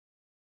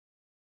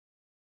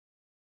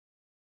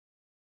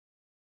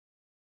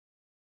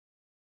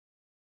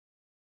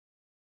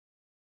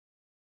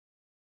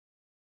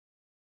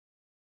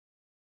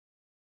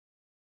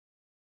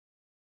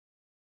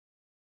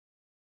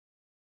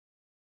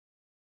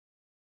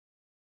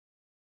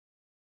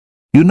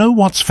You know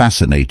what's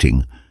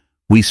fascinating?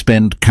 We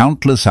spend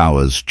countless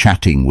hours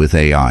chatting with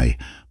AI,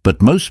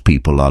 but most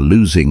people are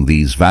losing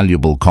these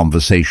valuable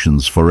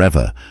conversations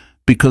forever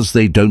because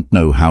they don't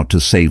know how to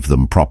save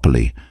them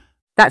properly.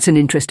 That's an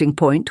interesting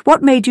point.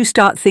 What made you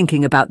start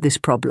thinking about this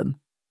problem?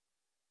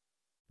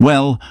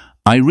 Well,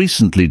 I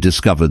recently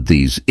discovered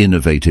these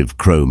innovative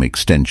Chrome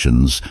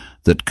extensions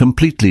that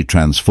completely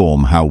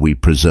transform how we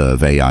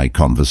preserve AI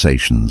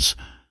conversations.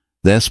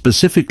 They're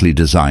specifically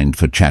designed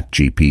for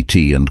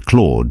ChatGPT and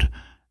Claude,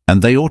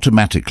 and they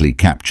automatically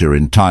capture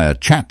entire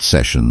chat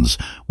sessions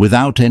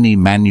without any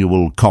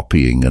manual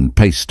copying and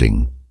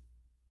pasting.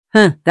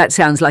 That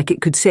sounds like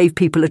it could save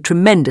people a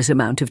tremendous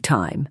amount of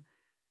time.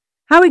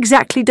 How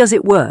exactly does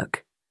it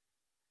work?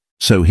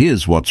 So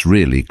here's what's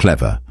really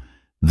clever.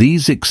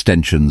 These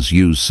extensions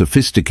use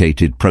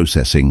sophisticated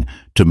processing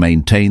to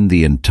maintain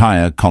the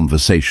entire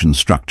conversation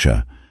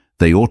structure.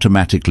 They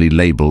automatically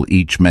label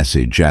each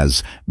message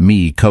as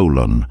me: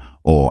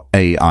 or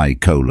AI: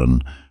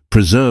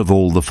 preserve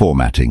all the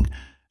formatting,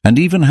 and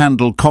even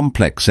handle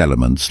complex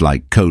elements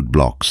like code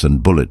blocks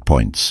and bullet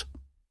points.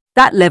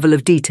 That level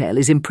of detail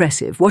is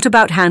impressive. What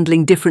about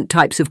handling different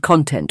types of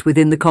content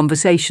within the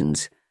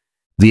conversations?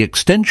 The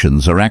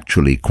extensions are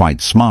actually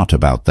quite smart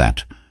about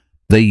that.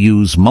 They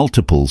use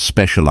multiple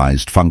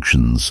specialized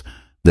functions.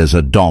 There's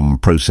a DOM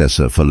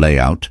processor for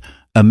layout,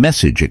 a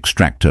message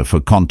extractor for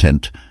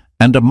content,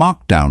 and a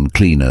markdown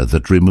cleaner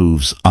that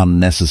removes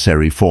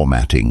unnecessary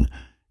formatting.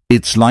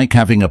 It's like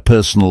having a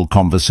personal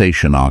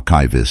conversation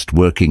archivist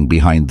working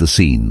behind the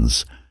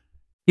scenes.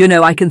 You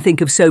know, I can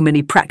think of so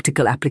many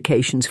practical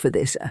applications for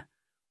this.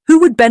 Who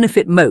would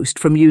benefit most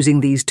from using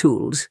these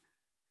tools?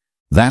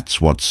 That's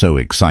what's so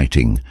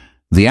exciting.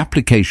 The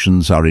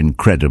applications are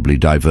incredibly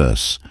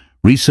diverse.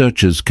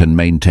 Researchers can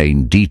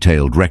maintain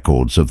detailed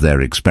records of their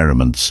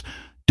experiments.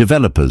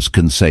 Developers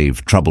can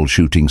save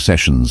troubleshooting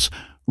sessions.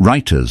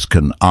 Writers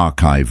can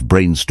archive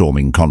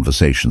brainstorming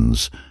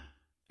conversations.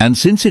 And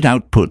since it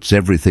outputs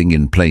everything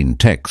in plain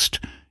text,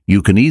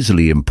 you can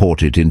easily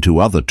import it into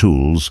other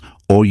tools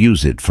or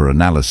use it for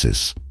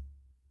analysis.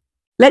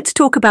 Let's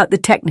talk about the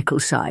technical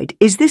side.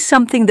 Is this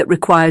something that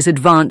requires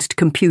advanced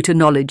computer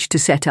knowledge to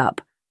set up?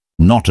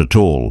 Not at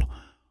all.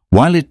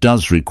 While it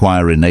does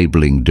require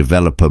enabling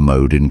developer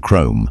mode in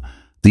Chrome,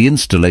 the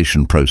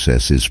installation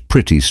process is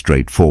pretty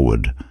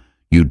straightforward.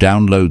 You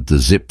download the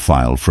zip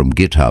file from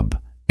GitHub,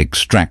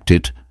 extract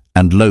it,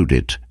 and load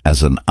it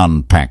as an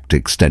unpacked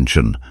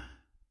extension.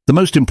 The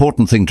most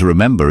important thing to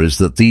remember is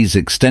that these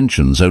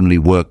extensions only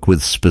work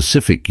with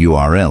specific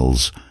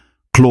URLs: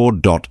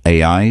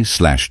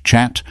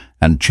 claude.ai/chat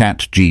and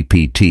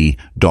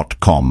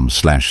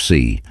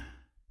chatgpt.com/c.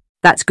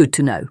 That's good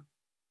to know.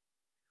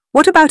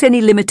 What about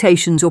any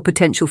limitations or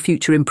potential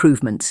future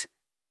improvements?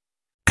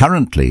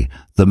 Currently,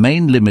 the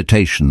main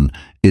limitation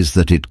is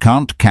that it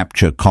can't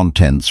capture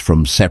contents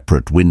from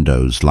separate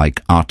windows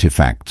like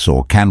artifacts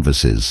or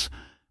canvases.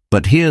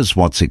 But here's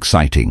what's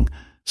exciting.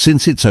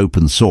 Since it's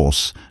open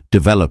source,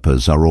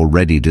 developers are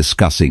already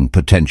discussing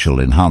potential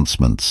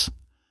enhancements.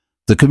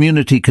 The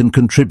community can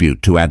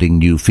contribute to adding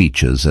new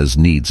features as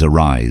needs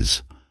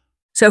arise.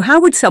 So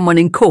how would someone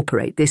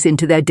incorporate this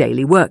into their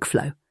daily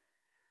workflow?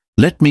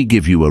 Let me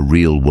give you a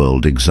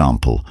real-world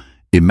example.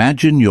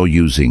 Imagine you're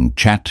using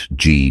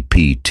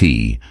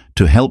ChatGPT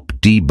to help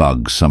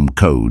debug some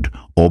code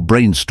or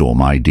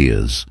brainstorm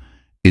ideas.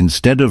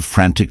 Instead of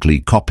frantically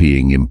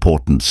copying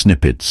important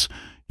snippets,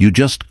 you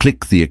just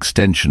click the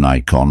extension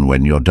icon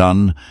when you're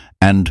done,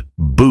 and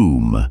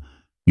boom!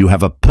 You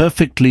have a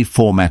perfectly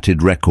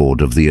formatted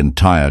record of the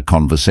entire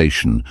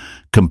conversation,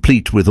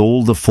 complete with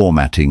all the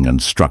formatting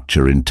and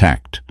structure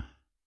intact.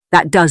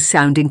 That does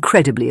sound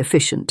incredibly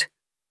efficient.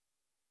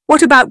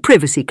 What about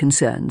privacy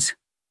concerns?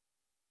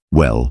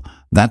 Well,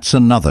 that's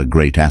another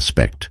great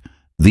aspect.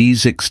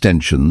 These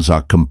extensions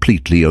are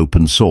completely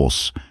open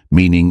source,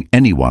 meaning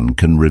anyone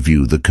can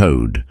review the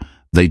code.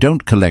 They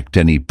don't collect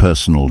any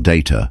personal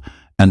data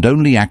and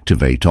only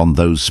activate on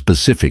those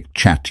specific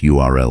chat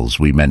URLs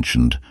we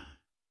mentioned.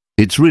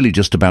 It's really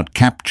just about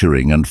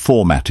capturing and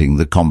formatting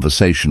the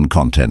conversation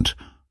content.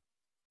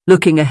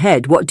 Looking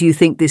ahead, what do you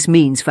think this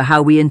means for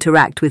how we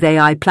interact with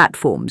AI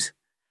platforms?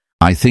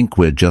 I think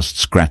we're just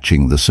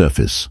scratching the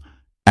surface.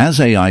 As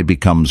AI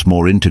becomes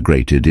more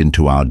integrated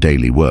into our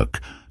daily work,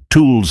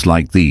 tools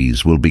like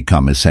these will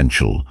become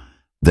essential.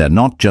 They're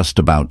not just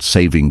about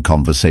saving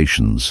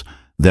conversations.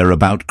 They're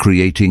about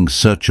creating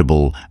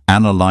searchable,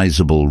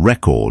 analyzable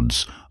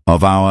records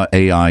of our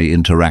AI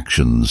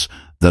interactions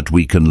that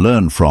we can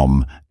learn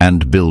from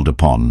and build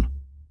upon.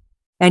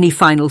 Any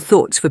final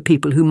thoughts for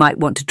people who might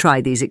want to try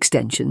these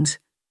extensions?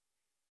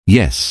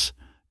 Yes.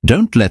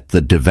 Don't let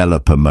the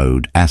developer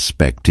mode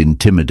aspect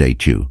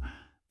intimidate you.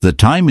 The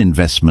time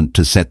investment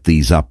to set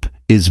these up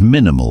is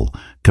minimal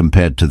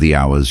compared to the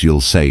hours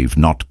you'll save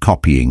not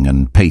copying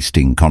and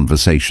pasting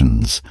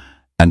conversations.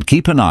 And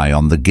keep an eye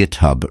on the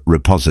GitHub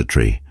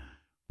repository.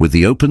 With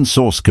the open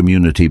source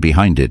community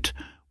behind it,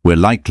 we're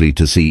likely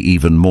to see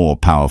even more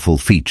powerful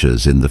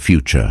features in the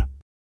future.